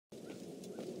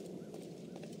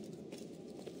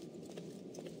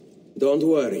Don't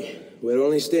worry. We're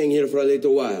only staying here for a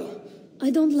little while. I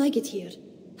don't like it here.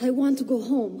 I want to go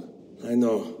home. I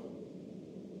know.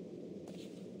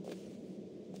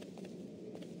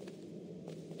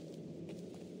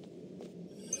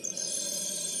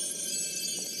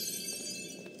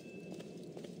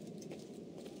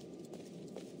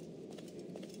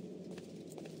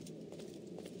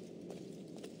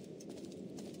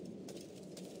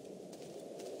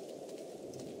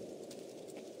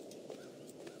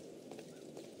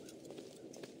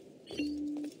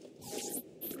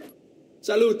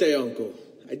 Salute, uncle.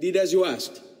 I did as you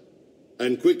asked.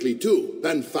 And quickly, too.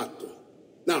 Ben fatto.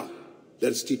 Now,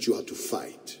 let's teach you how to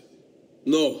fight.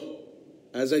 No.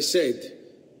 As I said,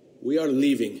 we are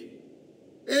leaving.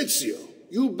 Ezio,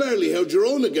 you barely held your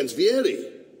own against Vieri.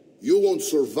 You won't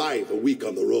survive a week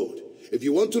on the road. If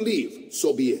you want to leave,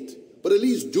 so be it. But at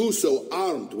least do so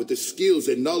armed with the skills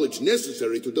and knowledge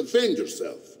necessary to defend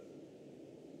yourself.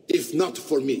 If not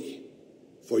for me,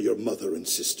 for your mother and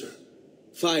sister.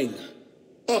 Fine.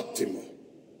 Ottimo.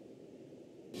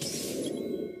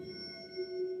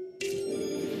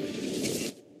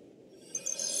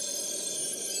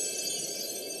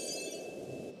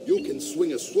 You can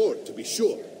swing a sword, to be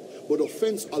sure, but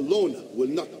offense alone will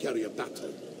not carry a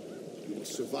battle. You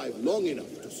must survive long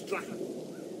enough to strike.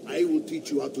 I will teach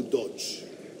you how to dodge.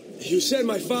 You said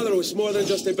my father was more than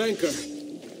just a banker.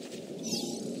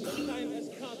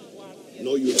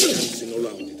 No use dancing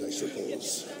around it, I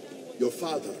suppose. Your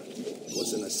father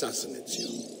was an assassin, Ezio.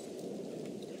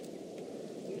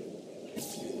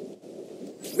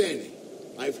 Bene,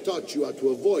 I've taught you how to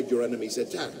avoid your enemy's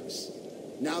attacks.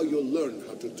 Now you'll learn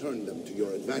how to turn them to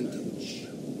your advantage.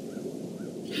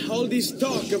 All this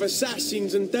talk of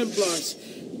assassins and Templars,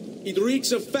 it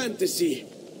reeks of fantasy.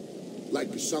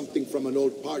 Like something from an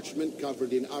old parchment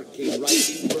covered in arcane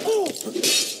writing,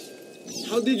 perhaps?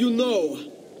 How did you know?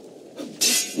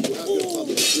 You have your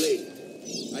father's blade.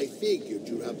 I figured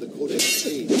you have the Codex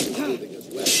page holding as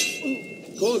well.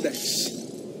 Codex?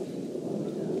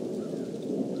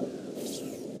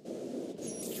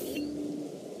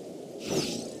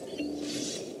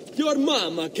 Your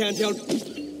mama can't help...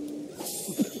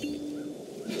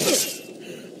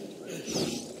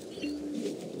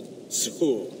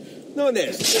 Su, non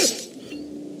è...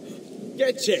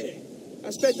 Che c'è?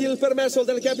 Aspetti il permesso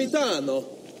del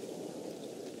capitano.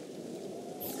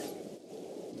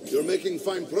 You're making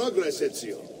fine progress,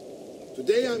 Ezio.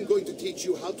 Today I'm going to teach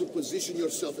you how to position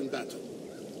yourself in battle.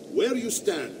 Where you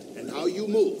stand and how you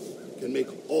move can make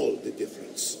all the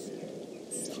difference.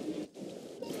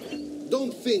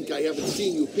 Don't think I haven't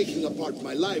seen you picking apart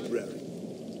my library.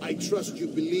 I trust you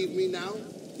believe me now?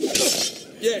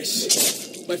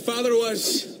 Yes, my father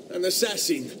was an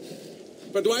assassin.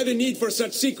 But why the need for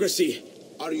such secrecy?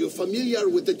 Are you familiar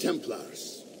with the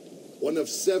Templars? One of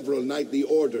several knightly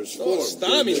orders formed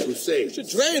during the Crusades. You should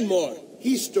train more.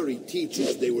 History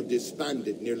teaches they were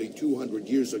disbanded nearly 200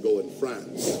 years ago in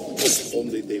France.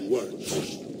 Only they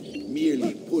weren't.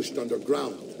 Merely pushed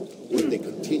underground where they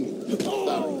continued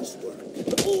various work.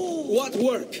 What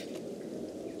work?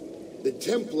 The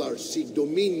Templars seek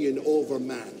dominion over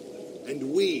man,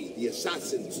 and we, the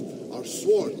assassins, are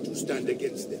sworn to stand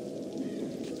against them.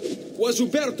 Was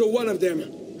Uberto one of them?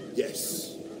 Yes.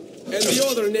 And the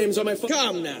other names on my phone.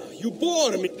 Come now, you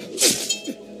bore me.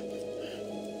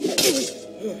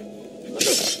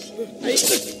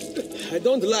 I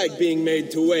don't like being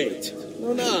made to wait.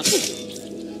 No.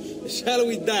 Shall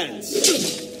we dance?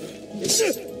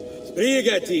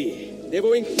 Sbrigati.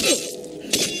 Devo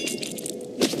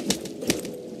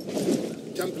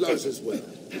Templars as well.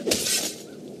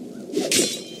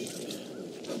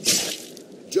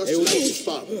 Just like his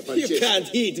father, Francesco. You can't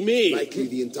hit me. Likely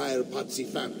the entire Pazzi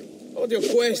family. Odio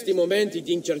questi momenti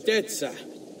di incertezza.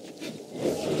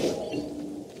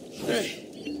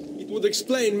 It would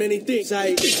explain many things.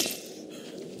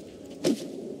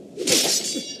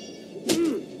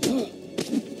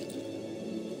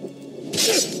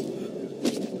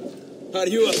 Are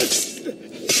you a...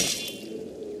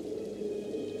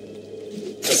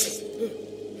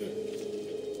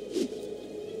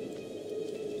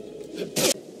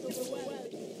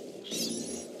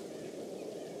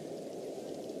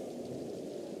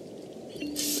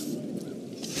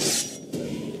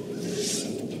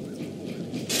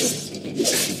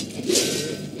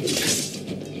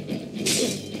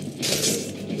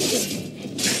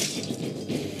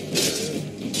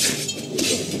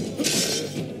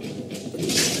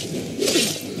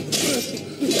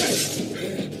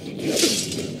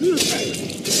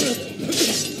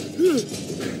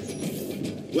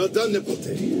 Well done,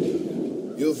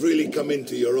 Nipote. You've really come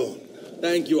into your own.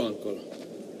 Thank you, Uncle,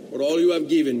 for all you have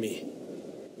given me.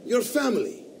 Your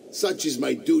family. Such is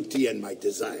my duty and my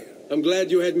desire. I'm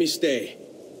glad you had me stay.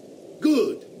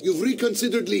 Good. You've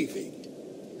reconsidered leaving.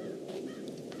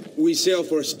 We sail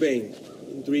for Spain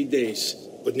in 3 days.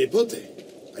 But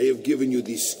Nipote, I have given you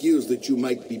these skills that you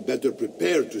might be better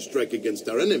prepared to strike against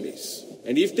our enemies.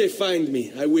 And if they find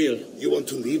me, I will. You want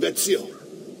to leave Ezio?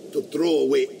 To throw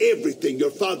away everything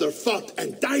your father fought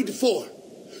and died for?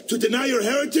 To deny your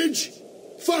heritage?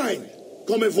 Fine.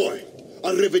 Come vuoi.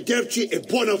 Arrivederci e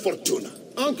buona fortuna.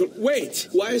 Uncle, wait!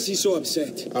 Why is he so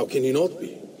upset? How can he not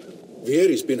be?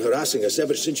 Vieri's been harassing us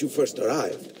ever since you first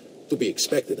arrived. To be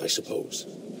expected, I suppose,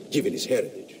 given his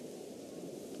heritage.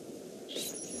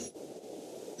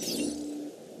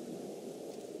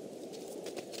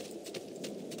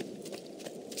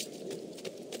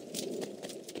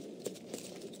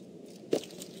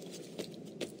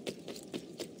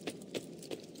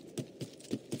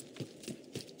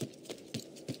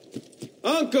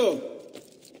 Uncle!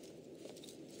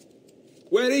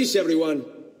 Where is everyone?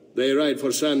 They ride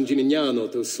for San Gimignano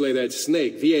to slay that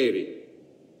snake, Vieri.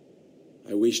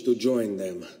 I wish to join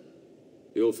them.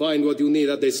 You'll find what you need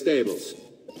at the stables.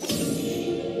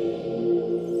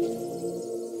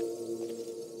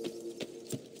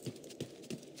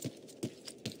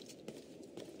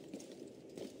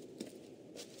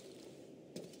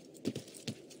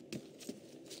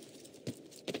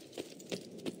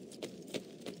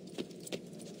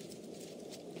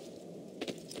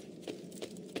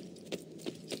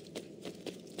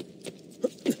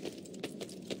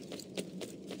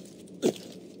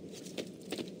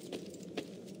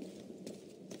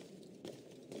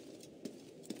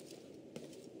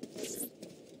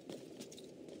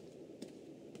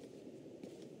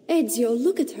 Ezio,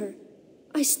 look at her.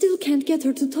 I still can't get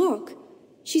her to talk.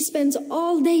 She spends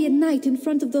all day and night in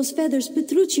front of those feathers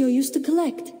Petruchio used to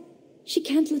collect. She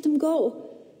can't let them go.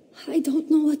 I don't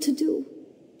know what to do.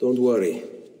 Don't worry.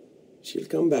 She'll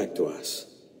come back to us.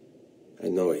 I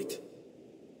know it.